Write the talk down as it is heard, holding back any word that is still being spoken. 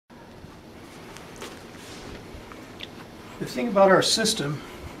The thing about our system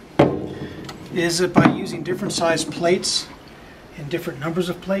is that by using different size plates and different numbers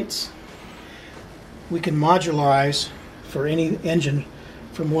of plates, we can modularize for any engine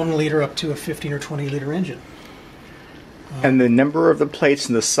from 1 liter up to a 15 or 20 liter engine. And the number of the plates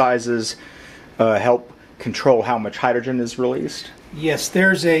and the sizes help control how much hydrogen is released? Yes,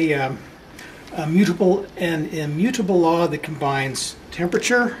 there's a mutable and immutable law that combines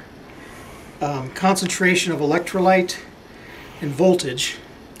temperature, concentration of electrolyte, and voltage,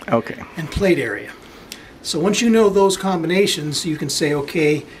 and plate area. So once you know those combinations, you can say,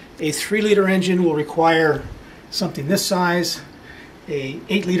 okay, a 3 liter engine will require something this size, a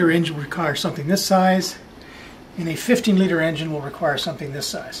 8 liter engine will require something this size, and a 15 liter engine will require something this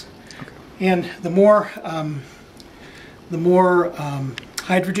size. And the more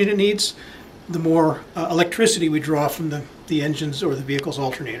hydrogen it needs, the more electricity we draw from the engines or the vehicle's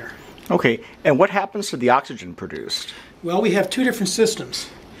alternator. Okay, and what happens to the oxygen produced? Well, we have two different systems.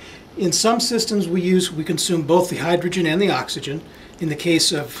 In some systems we consume both the hydrogen and the oxygen, in the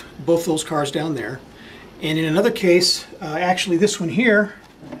case of both those cars down there. And in another case, actually this one here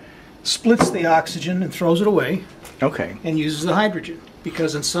splits the oxygen and throws it away. Okay. And uses the hydrogen.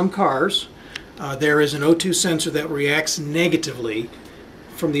 Because in some cars, there is an O2 sensor that reacts negatively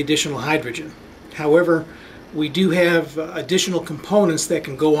from the additional hydrogen. However, we do have additional components that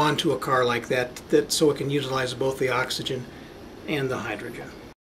can go onto a car like that, so it can utilize both the oxygen and the hydrogen.